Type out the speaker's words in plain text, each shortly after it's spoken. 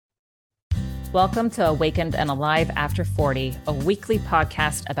Welcome to Awakened and Alive After 40, a weekly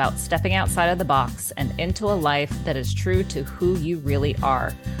podcast about stepping outside of the box and into a life that is true to who you really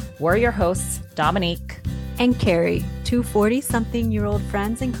are. We're your hosts, Dominique and Carrie, two 40-something-year-old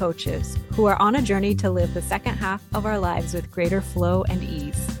friends and coaches who are on a journey to live the second half of our lives with greater flow and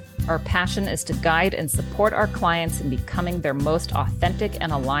ease. Our passion is to guide and support our clients in becoming their most authentic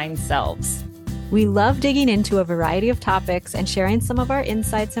and aligned selves. We love digging into a variety of topics and sharing some of our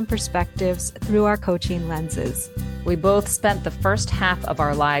insights and perspectives through our coaching lenses. We both spent the first half of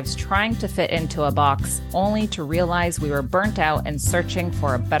our lives trying to fit into a box, only to realize we were burnt out and searching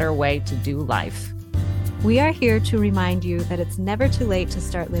for a better way to do life. We are here to remind you that it's never too late to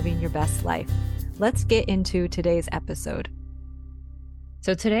start living your best life. Let's get into today's episode.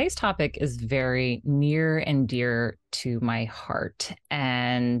 So today's topic is very near and dear to my heart.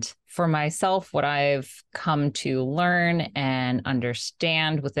 And for myself, what I've come to learn and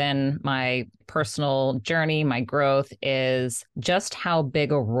understand within my personal journey, my growth, is just how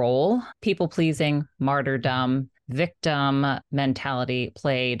big a role people-pleasing, martyrdom, victim mentality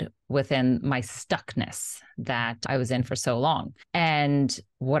played within my stuckness that I was in for so long. And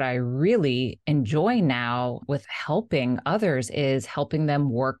what I really enjoy now with helping others is helping them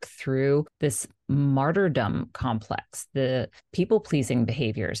work through this martyrdom complex, the people-pleasing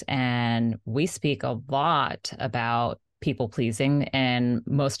behaviors. And we speak a lot about people-pleasing in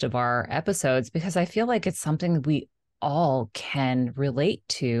most of our episodes because I feel like it's something we all can relate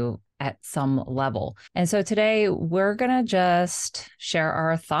to at some level. And so today we're going to just share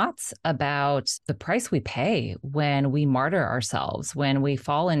our thoughts about the price we pay when we martyr ourselves, when we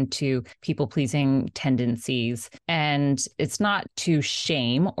fall into people-pleasing tendencies. And it's not to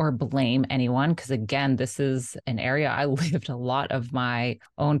shame or blame anyone, because again, this is an area I lived a lot of my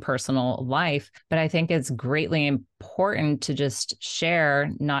own personal life, but I think it's greatly important to just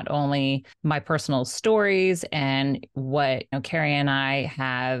share not only my personal stories and what Carrie and I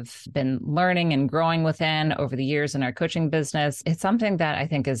have been learning and growing within over the years in our coaching business. It's something that I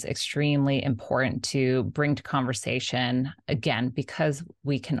think is extremely important to bring to conversation, again, because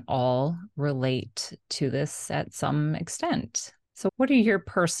we can all relate to this at some extent. So what are your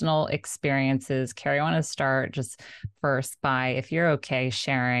personal experiences, Carrie? I want to start just first by, if you're okay,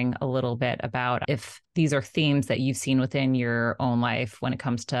 sharing a little bit about if these are themes that you've seen within your own life when it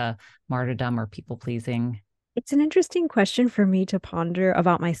comes to martyrdom or people-pleasing. It's an interesting question for me to ponder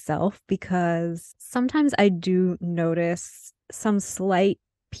about myself because sometimes I do notice some slight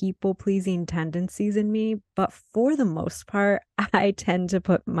people-pleasing tendencies in me, but for the most part, I tend to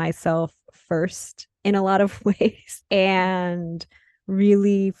put myself first in a lot of ways and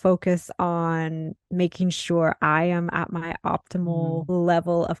really focus on making sure I am at my optimal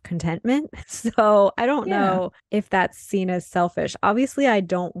level of contentment. So I don't know if that's seen as selfish. Obviously, I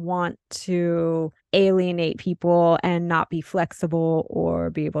don't want to alienate people and not be flexible or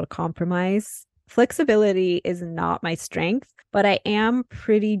be able to compromise. Flexibility is not my strength, but I am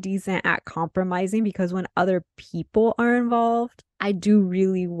pretty decent at compromising because when other people are involved, I do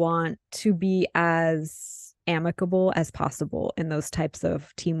really want to be as amicable as possible in those types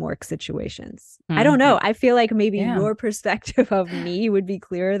of teamwork situations. I don't know. I feel like maybe your perspective of me would be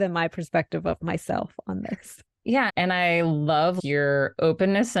clearer than my perspective of myself on this. Yeah. And I love your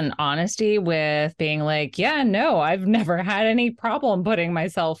openness and honesty with being like, yeah, no, I've never had any problem putting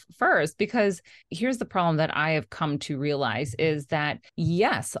myself first, because here's the problem that I have come to realize is that,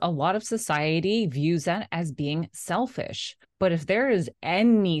 yes, a lot of society views that as being selfish. But if there is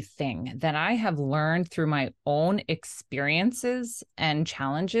anything that I have learned through my own experiences and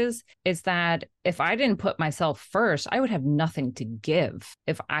challenges, is that if I didn't put myself first, I would have nothing to give.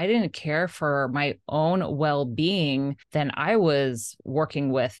 If I didn't care for my own well-being, then I was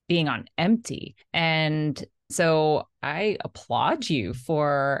working with being on empty. And so I applaud you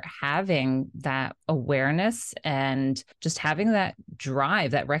for having that awareness and just having that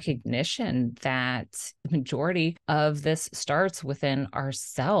drive, that recognition that the majority of this starts within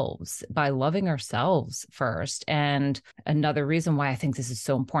ourselves by loving ourselves first. And another reason why I think this is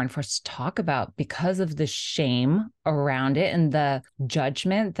so important for us to talk about, because of the shame around it and the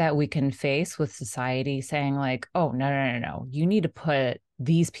judgment that we can face with society saying like, oh, no, you need to put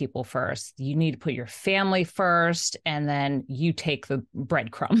these people first. You need to put your family first, and then you take the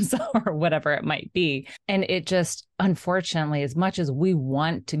breadcrumbs or whatever it might be. And it just, unfortunately, as much as we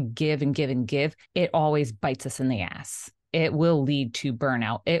want to give and give and give, it always bites us in the ass. it will lead to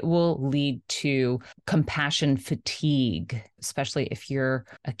burnout. It will lead to compassion fatigue, especially if you're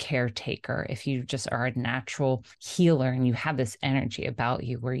a caretaker, if you just are a natural healer and you have this energy about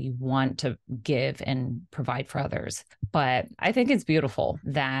you where you want to give and provide for others. But I think it's beautiful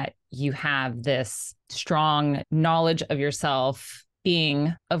that you have this strong knowledge of yourself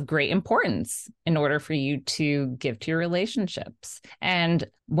being of great importance in order for you to give to your relationships. And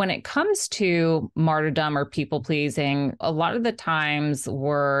when it comes to martyrdom or people pleasing, a lot of the times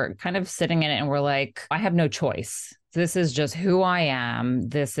we're kind of sitting in it and we're like, I have no choice. This is just who I am.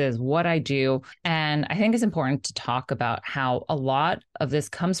 This is what I do. And I think it's important to talk about how a lot of this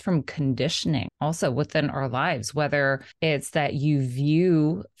comes from conditioning also within our lives, whether it's that you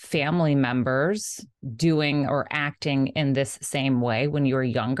view family members doing or acting in this same way when you were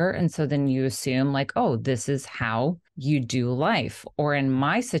younger. And so then you assume like, oh, this is how you do life. Or in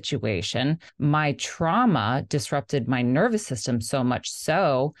my situation, my trauma disrupted my nervous system so much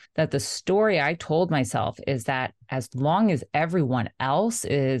so that the story I told myself is that as long as everyone else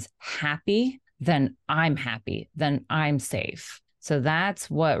is happy, then I'm happy, then I'm safe. So that's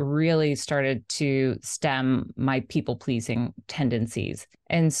what really started to stem my people pleasing tendencies.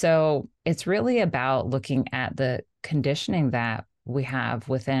 And so it's really about looking at the conditioning that we have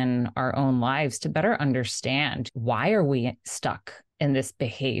within our own lives to better understand why are we stuck in this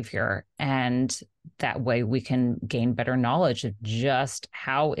behavior, and that way we can gain better knowledge of just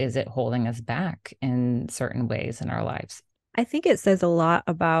how is it holding us back in certain ways in our lives. I think it says a lot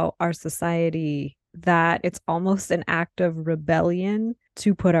about our society that it's almost an act of rebellion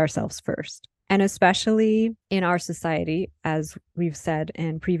to put ourselves first. And especially in our society, as we've said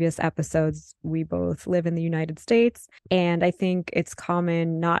in previous episodes, we both live in the United States. And I think it's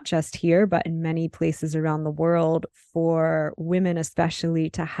common, not just here, but in many places around the world, for women especially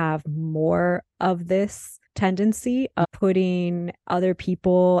to have more of this tendency of putting other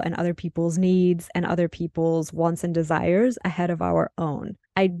people and other people's needs and other people's wants and desires ahead of our own.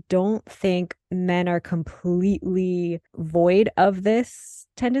 I don't think men are completely void of this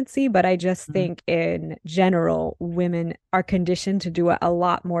tendency, but I just think in general, women are conditioned to do it a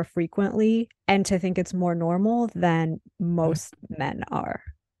lot more frequently and to think it's more normal than most men are.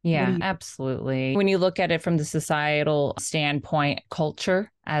 Yeah, absolutely. When you look at it from the societal standpoint,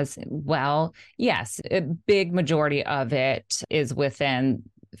 culture as well, yes, a big majority of it is within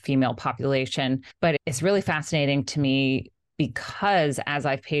female population, but it's really fascinating to me because as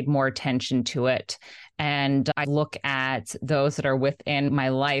I've paid more attention to it and I look at those that are within my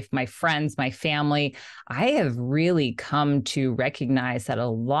life, my friends, my family, I have really come to recognize that a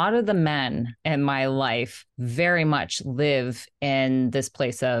lot of the men in my life very much live in this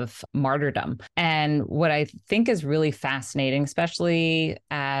place of martyrdom. And what I think is really fascinating, especially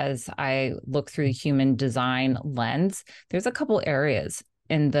as I look through the human design lens, there's a couple areas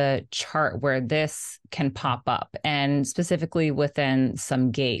in the chart where this can pop up, and specifically within some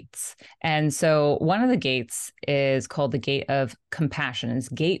gates. And so one of the gates is called the gate of compassion. It's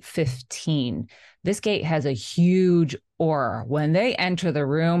gate 15. This gate has a huge aura. When they enter the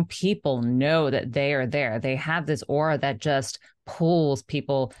room, people know that they are there. They have this aura that just pulls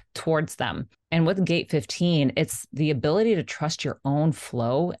people towards them. And with gate 15, it's the ability to trust your own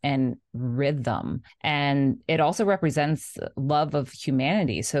flow and rhythm. And it also represents love of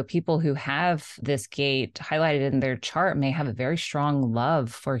humanity. So people who have this gate highlighted in their chart may have a very strong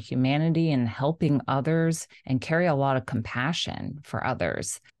love for humanity and helping others and carry a lot of compassion for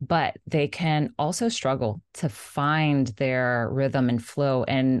others. But they can also struggle to find their rhythm and flow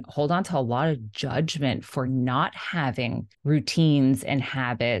and hold on to a lot of judgment for not having routines and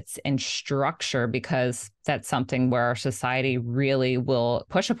habits and structure, because that's something where our society really will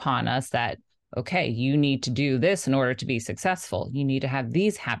push upon us that, okay, you need to do this in order to be successful. You need to have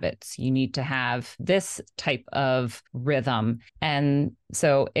these habits. You need to have this type of rhythm. And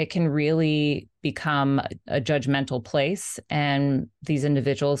so it can really become a judgmental place. And these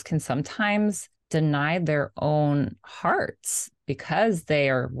individuals can sometimes deny their own hearts because they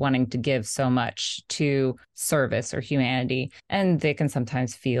are wanting to give so much to service or humanity. And they can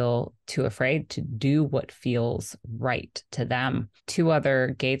sometimes feel too afraid to do what feels right to them. Two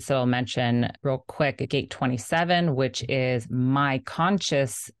other gates that I'll mention real quick: gate 27, which is my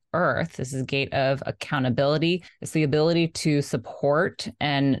conscious earth. This is a gate of accountability. It's the ability to support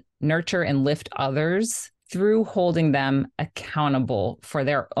and nurture and lift others through holding them accountable for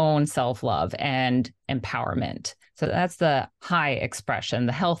their own self-love and empowerment. So that's the high expression,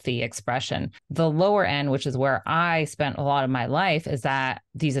 the healthy expression. The lower end, which is where I spent a lot of my life, is that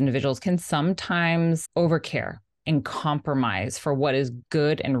these individuals can sometimes overcare. and compromise for what is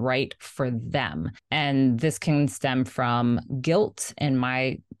good and right for them. And this can stem from guilt. In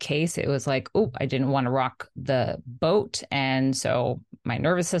my case, it was like, oh, I didn't want to rock the boat. And so my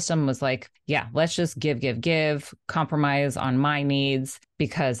nervous system was like, yeah, let's just give, compromise on my needs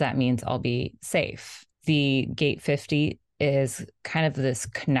because that means I'll be safe. The gate 50 is kind of this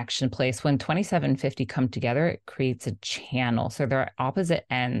connection place. When 2750 come together, it creates a channel. So they're opposite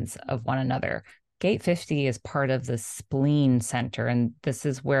ends of one another. Gate 50 is part of the spleen center, and this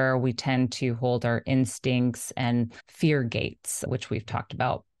is where we tend to hold our instincts, and fear gates, which we've talked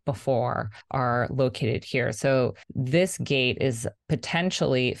about before, are located here. So this gate is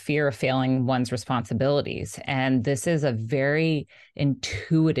potentially fear of failing one's responsibilities. And this is a very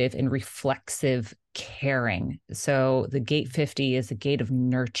intuitive and reflexive caring. So the gate 50 is a gate of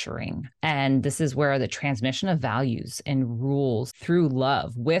nurturing. And this is where the transmission of values and rules through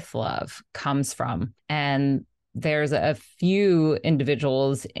love, with love, comes from. And there's a few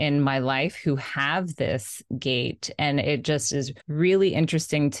individuals in my life who have this gate, and it just is really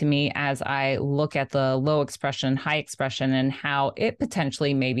interesting to me as I look at the low expression, high expression, and how it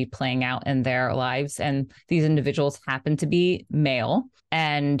potentially may be playing out in their lives. And these individuals happen to be male,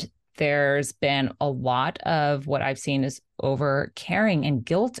 and there's been a lot of what I've seen is over caring and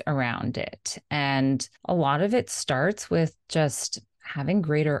guilt around it. And a lot of it starts with just having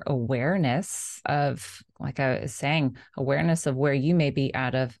greater awareness of, like I was saying, awareness of where you may be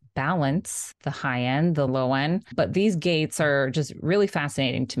out of balance, the high end, the low end. But these gates are just really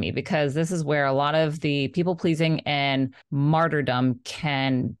fascinating to me because this is where a lot of the people pleasing and martyrdom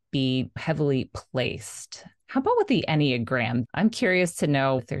can be heavily placed. How about with the Enneagram? I'm curious to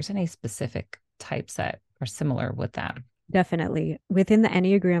know if there's any specific types that are similar with that. Definitely. Within the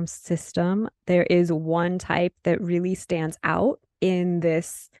Enneagram system, there is one type that really stands out in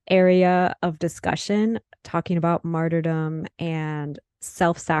this area of discussion, talking about martyrdom and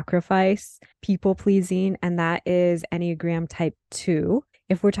self-sacrifice, people pleasing, and that is Enneagram type 2.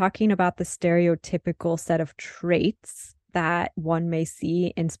 If we're talking about the stereotypical set of traits that one may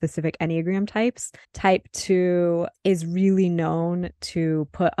see in specific Enneagram types, type 2 is really known to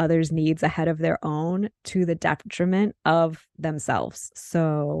put others' needs ahead of their own to the detriment of themselves.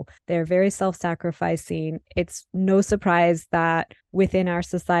 So they're very self-sacrificing. It's no surprise that within our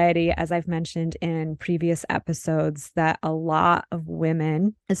society, as I've mentioned in previous episodes, that a lot of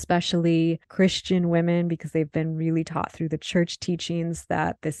women, especially Christian women, because they've been really taught through the church teachings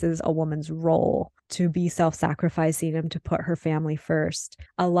that this is a woman's role to be self-sacrificing and to put her family first.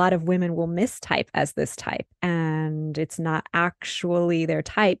 A lot of women will mistype as this type, and it's not actually their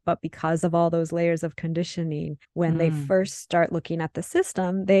type, but because of all those layers of conditioning, when they first start looking at the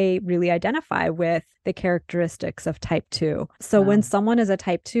system, they really identify with the characteristics of type 2. So when someone is a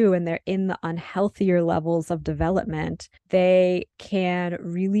type 2 and they're in the unhealthier levels of development, they can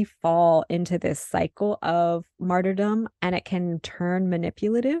really fall into this cycle of martyrdom, and it can turn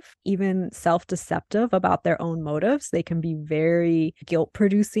manipulative, even self-deceptive about their own motives. They can be very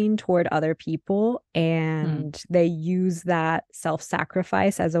guilt-producing toward other people, and they use that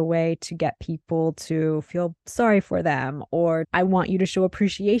self-sacrifice as a way to get people to feel sorry for them, or I want you to show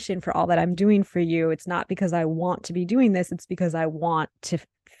appreciation for all that I'm doing for you. It's not because I want to be doing this, it's because I want to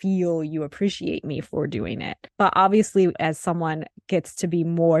feel you appreciate me for doing it. But obviously, as someone gets to be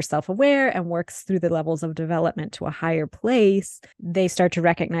more self-aware and works through the levels of development to a higher place, they start to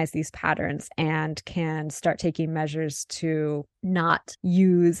recognize these patterns and can start taking measures to not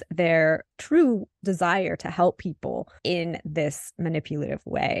use their true desire to help people in this manipulative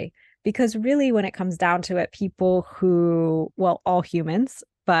way. Because really, when it comes down to it, people who, well, all humans,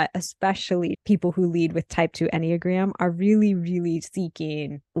 but especially people who lead with type 2 Enneagram are really, really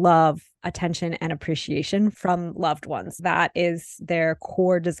seeking love, attention, and appreciation from loved ones. That is their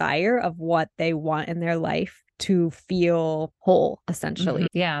core desire of what they want in their life to feel whole, essentially.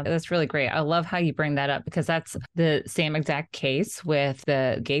 Yeah, that's really great. I love how you bring that up because that's the same exact case with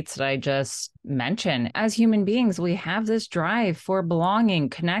the gates that I just mentioned. As human beings, we have this drive for belonging,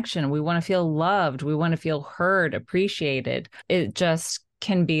 connection. We want to feel loved. We want to feel heard, appreciated. It just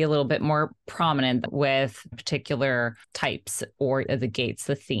can be a little bit more prominent with particular types or the gates,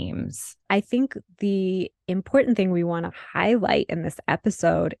 the themes. I think the important thing we want to highlight in this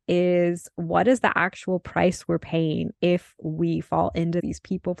episode is what is the actual price we're paying if we fall into these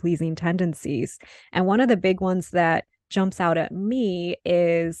people-pleasing tendencies. And one of the big ones that jumps out at me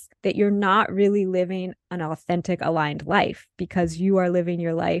is that you're not really living an authentic, aligned life, because you are living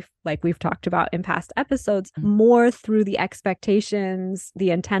your life, like we've talked about in past episodes, more through the expectations,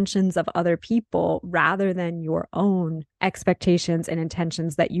 the intentions of other people, rather than your own expectations and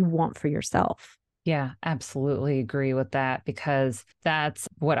intentions that you want for yourself. Yeah, absolutely agree with that because that's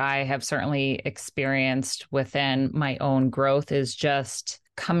what I have certainly experienced within my own growth is just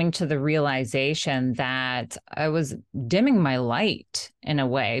coming to the realization that I was dimming my light in a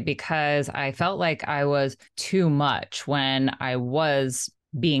way because I felt like I was too much when I was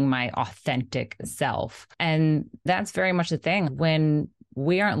being my authentic self. And that's very much the thing. When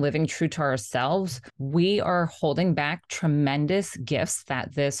we aren't living true to ourselves, we are holding back tremendous gifts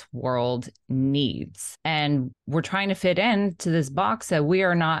that this world needs. And we're trying to fit into this box that we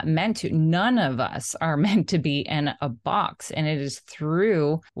are not meant to. None of us are meant to be in a box. And it is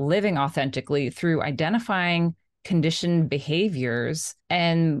through living authentically, through identifying conditioned behaviors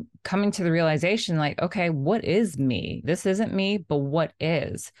and coming to the realization like, okay, what is me? This isn't me, but what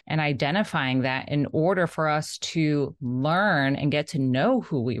is? And identifying that in order for us to learn and get to know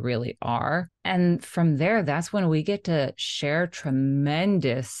who we really are. And from there, that's when we get to share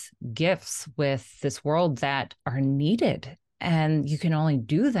tremendous gifts with this world that are needed. And you can only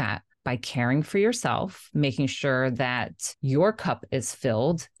do that by caring for yourself, making sure that your cup is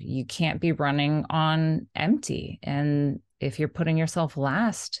filled. You can't be running on empty. And if you're putting yourself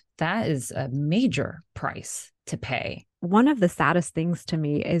last, that is a major price to pay. One of the saddest things to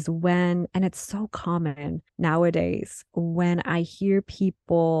me is when, and it's so common nowadays, when I hear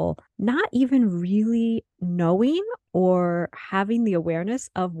people not even really knowing or having the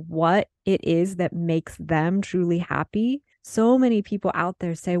awareness of what it is that makes them truly happy. So many people out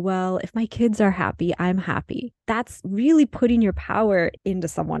there say, well, if my kids are happy, I'm happy. That's really putting your power into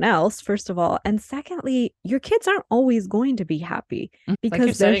someone else, first of all. And secondly, your kids aren't always going to be happy It's like you're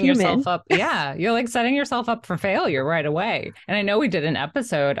because they're setting human. yourself up. Yeah, you're like setting yourself up for failure right away. And I know we did an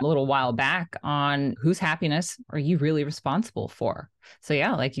episode a little while back on whose happiness are you really responsible for? So,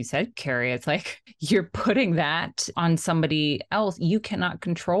 yeah, like you said, Carrie, it's like you're putting that on somebody else. You cannot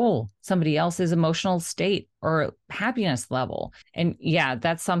control somebody else's emotional state or happiness level. And yeah,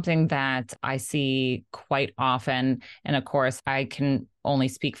 that's something that I see quite often. And of course, I can only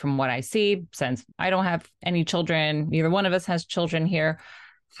speak from what I see since I don't have any children. Neither one of us has children here.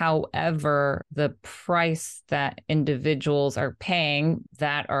 However, the price that individuals are paying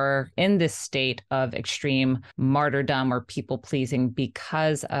that are in this state of extreme martyrdom or people pleasing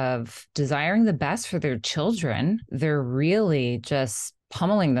because of desiring the best for their children, they're really just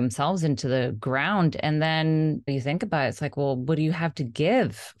pummeling themselves into the ground. And then you think about it, it's like, well, what do you have to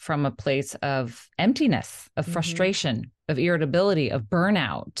give from a place of emptiness, of frustration, of irritability, of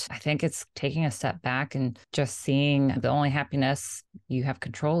burnout? I think it's taking a step back and just seeing the only happiness you have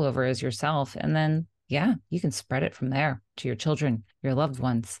control over is yourself. And then, yeah, you can spread it from there to your children, your loved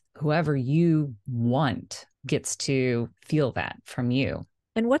ones, whoever you want gets to feel that from you.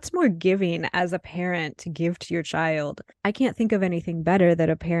 And what's more giving as a parent to give to your child? I can't think of anything better that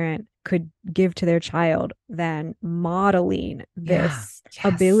a parent could give to their child than modeling Yeah. this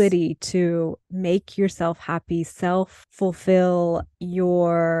Yes. ability to make yourself happy, self fulfill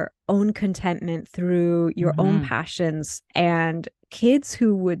your own contentment through your own Mm-hmm. passions. And kids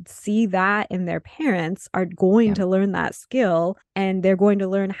who would see that in their parents are going Yeah. to learn that skill, and they're going to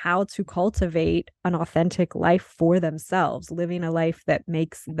learn how to cultivate an authentic life for themselves, living a life that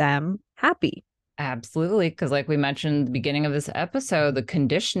makes them happy. Absolutely. Because, like we mentioned at the beginning of this episode, the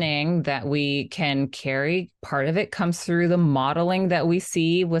conditioning that we can carry, part of it comes through the modeling that we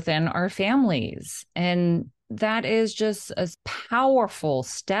see within our families. And that is just a powerful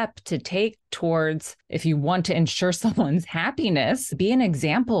step to take towards if you want to ensure someone's happiness, be an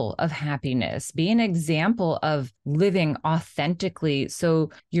example of happiness, be an example of living authentically so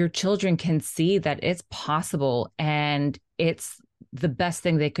your children can see that it's possible and it's the best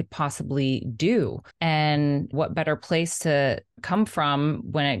thing they could possibly do. And what better place to come from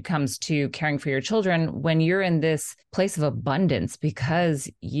when it comes to caring for your children when you're in this place of abundance because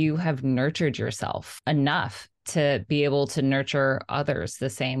you have nurtured yourself enough to be able to nurture others the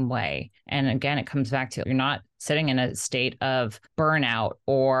same way. And again, it comes back to you're not sitting in a state of burnout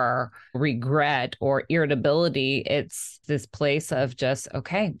or regret or irritability. It's this place of just,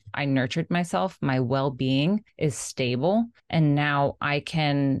 okay, I nurtured myself. My well being is stable. And now I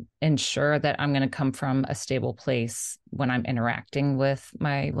can ensure that I'm going to come from a stable place when I'm interacting with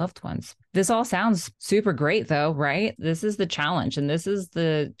my loved ones. This all sounds super great, though, right? This is the challenge. And this is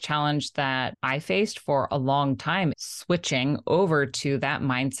the challenge that I faced for a long time, switching over to that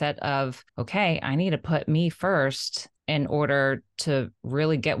mindset of, okay, I need to put me first in order to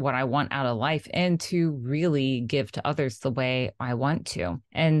really get what I want out of life and to really give to others the way I want to.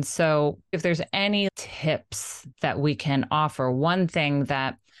 And so, if there's any tips that we can offer, one thing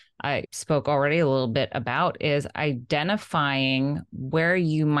that I spoke already a little bit about is identifying where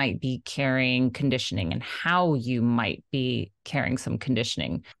you might be carrying conditioning and how you might be carrying some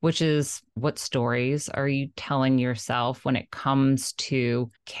conditioning, which is what stories are you telling yourself when it comes to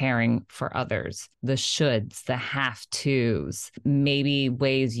caring for others? The shoulds, the have tos, maybe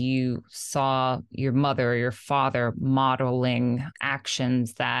ways you saw your mother or your father modeling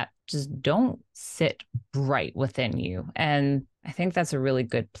actions that just don't sit right within you. And I think that's a really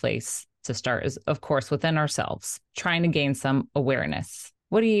good place to start, is, of course, within ourselves, trying to gain some awareness.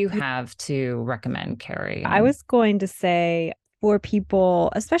 What do you have to recommend, Carrie? I And was going to say for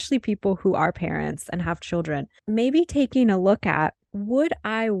people, especially people who are parents and have children, maybe taking a look at, would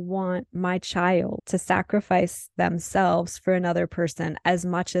I want my child to sacrifice themselves for another person as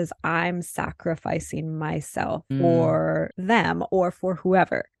much as I'm sacrificing myself mm, for them or for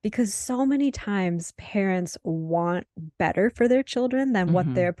whoever? Because so many times parents want better for their children than what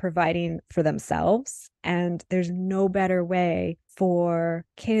mhm. they're providing for themselves. And there's no better way for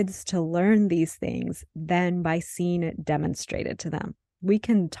kids to learn these things than by seeing it demonstrated to them. We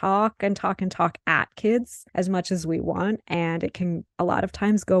can talk and talk and talk at kids as much as we want, and it can a lot of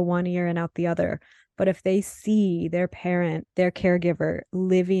times go one ear and out the other. But if they see their parent, their caregiver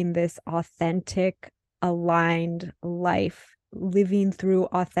living this authentic, aligned life, living through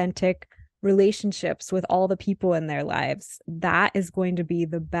authentic relationships with all the people in their lives, that is going to be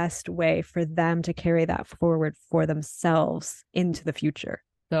the best way for them to carry that forward for themselves into the future.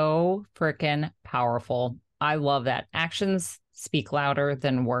 So freaking powerful. I love that. Actions speak louder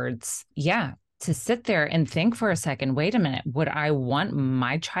than words. Yeah. To sit there and think for a second, wait a minute, would I want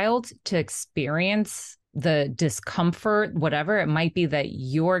my child to experience the discomfort, whatever it might be that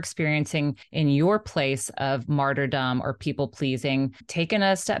you're experiencing in your place of martyrdom or people pleasing, taking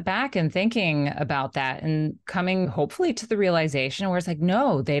a step back and thinking about that and coming hopefully to the realization where it's like,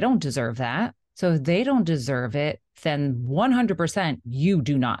 no, they don't deserve that. So if they don't deserve it, then 100% you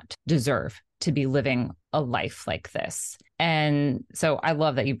do not deserve to be living a life like this. And so I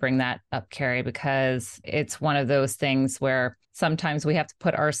love that you bring that up, Carrie, because it's one of those things where sometimes we have to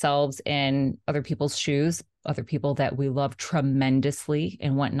put ourselves in other people's shoes, other people that we love tremendously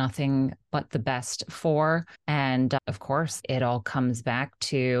and want nothing but the best for. And of course, it all comes back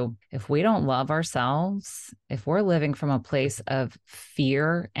to, if we don't love ourselves, if we're living from a place of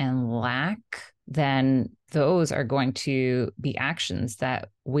fear and lack, then those are going to be actions that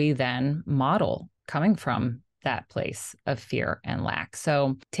we then model coming from that place of fear and lack.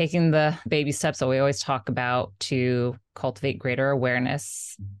 So, taking the baby steps that we always talk about to cultivate greater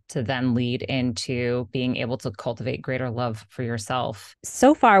awareness, to then lead into being able to cultivate greater love for yourself.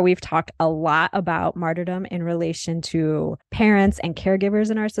 So far, we've talked a lot about martyrdom in relation to parents and caregivers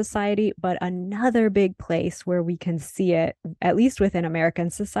in our society, but another big place where we can see it, at least within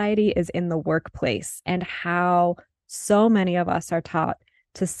American society, is in the workplace, and how so many of us are taught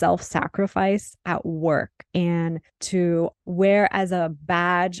to self-sacrifice at work and to wear as a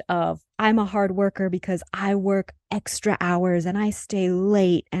badge of, I'm a hard worker because I work extra hours and I stay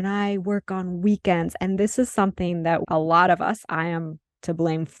late and I work on weekends. And this is something that a lot of us, I am to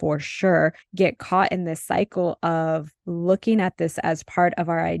blame for sure, get caught in this cycle of looking at this as part of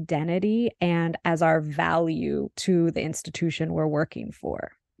our identity and as our value to the institution we're working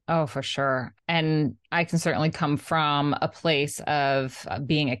for. Oh, for sure. And I can certainly come from a place of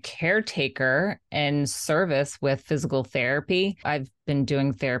being a caretaker in service with physical therapy. I've been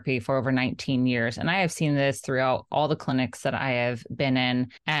doing therapy for over 19 years, and I have seen this throughout all the clinics that I have been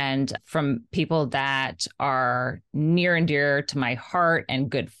in, and from people that are near and dear to my heart and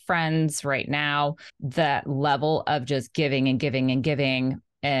good friends right now, that level of just giving and giving and giving.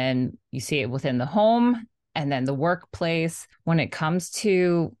 And you see it within the home and then the workplace when it comes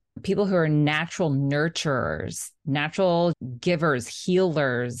to people who are natural nurturers, natural givers,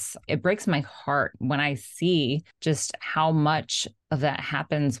 healers. It breaks my heart when I see just how much of that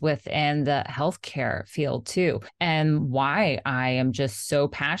happens within the healthcare field too, and why I am just so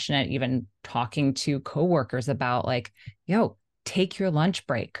passionate, even talking to coworkers about like, yo, take your lunch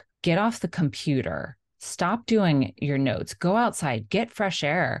break, get off the computer, stop doing your notes, go outside, get fresh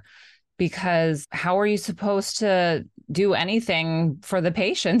air. Because how are you supposed to do anything for the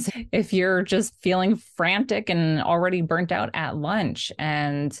patients if you're just feeling frantic and already burnt out at lunch?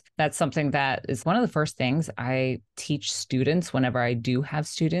 And that's something that is one of the first things I teach students whenever I do have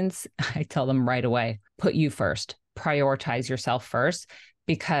students. I tell them right away, put you first, prioritize yourself first,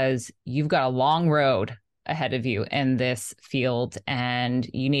 because you've got a long road ahead of you in this field and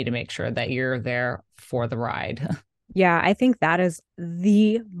you need to make sure that you're there for the ride. Yeah, I think that is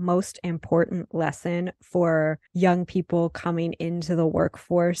the most important lesson for young people coming into the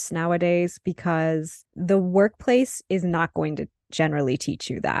workforce nowadays, because the workplace is not going to generally teach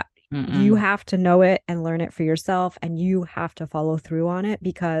you that. You Mm-mm. have to know it and learn it for yourself, and you have to follow through on it,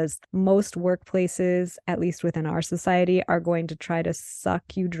 because most workplaces, at least within our society, are going to try to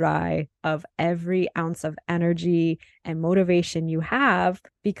suck you dry of every ounce of energy and motivation you have,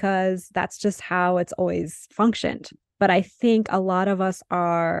 because that's just how it's always functioned. But I think a lot of us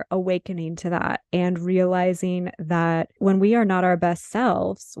are awakening to that and realizing that when we are not our best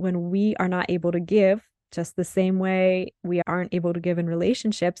selves, when we are not able to give, just the same way we aren't able to give in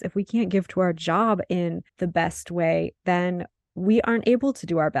relationships, if we can't give to our job in the best way, then we aren't able to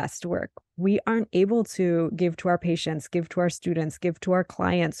do our best work. We aren't able to give to our patients, give to our students, give to our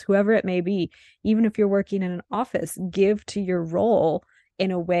clients, whoever it may be. Even if you're working in an office, give to your role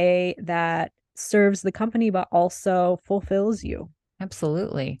in a way that serves the company, but also fulfills you.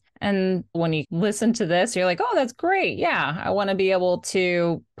 Absolutely. And when you listen to this, you're like, oh, that's great. Yeah, I want to be able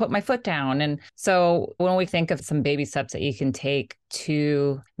to put my foot down. And so when we think of some baby steps that you can take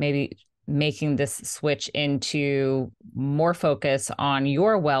to maybe making this switch into more focus on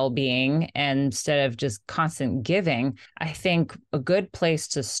your well-being instead of just constant giving, I think a good place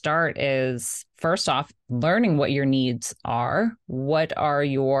to start is first off learning what your needs are, what are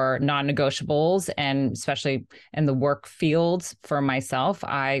your non-negotiables, and especially in the work fields. For myself,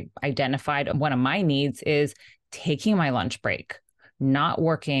 I identified one of my needs is taking my lunch break, not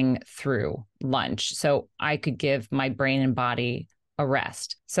working through lunch, so I could give my brain and body a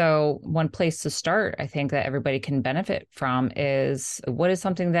rest. So one place to start, I think that everybody can benefit from is what is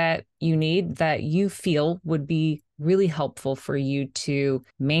something that you need that you feel would be really helpful for you to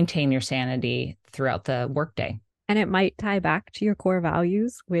maintain your sanity throughout the workday. And it might tie back to your core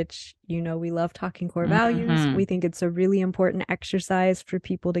values, which, we love talking core values. Mm-hmm. We think it's a really important exercise for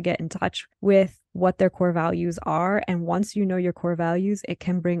people to get in touch with what their core values are. And once you know your core values, it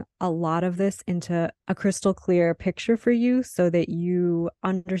can bring a lot of this into a crystal clear picture for you, so that you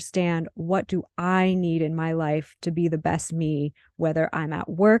understand, what do I need in my life to be the best me, whether I'm at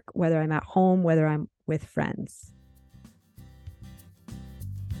work, whether I'm at home, whether I'm with friends.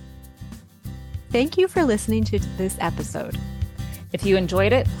 Thank you for listening to this episode. If you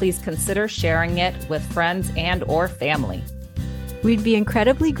enjoyed it, please consider sharing it with friends and or family. We'd be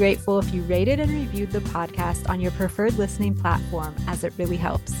incredibly grateful if you rated and reviewed the podcast on your preferred listening platform, as it really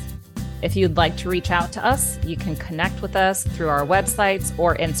helps. If you'd like to reach out to us, you can connect with us through our websites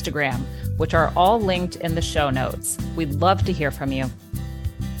or Instagram, which are all linked in the show notes. We'd love to hear from you.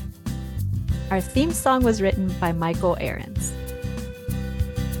 Our theme song was written by Michael Ahrens.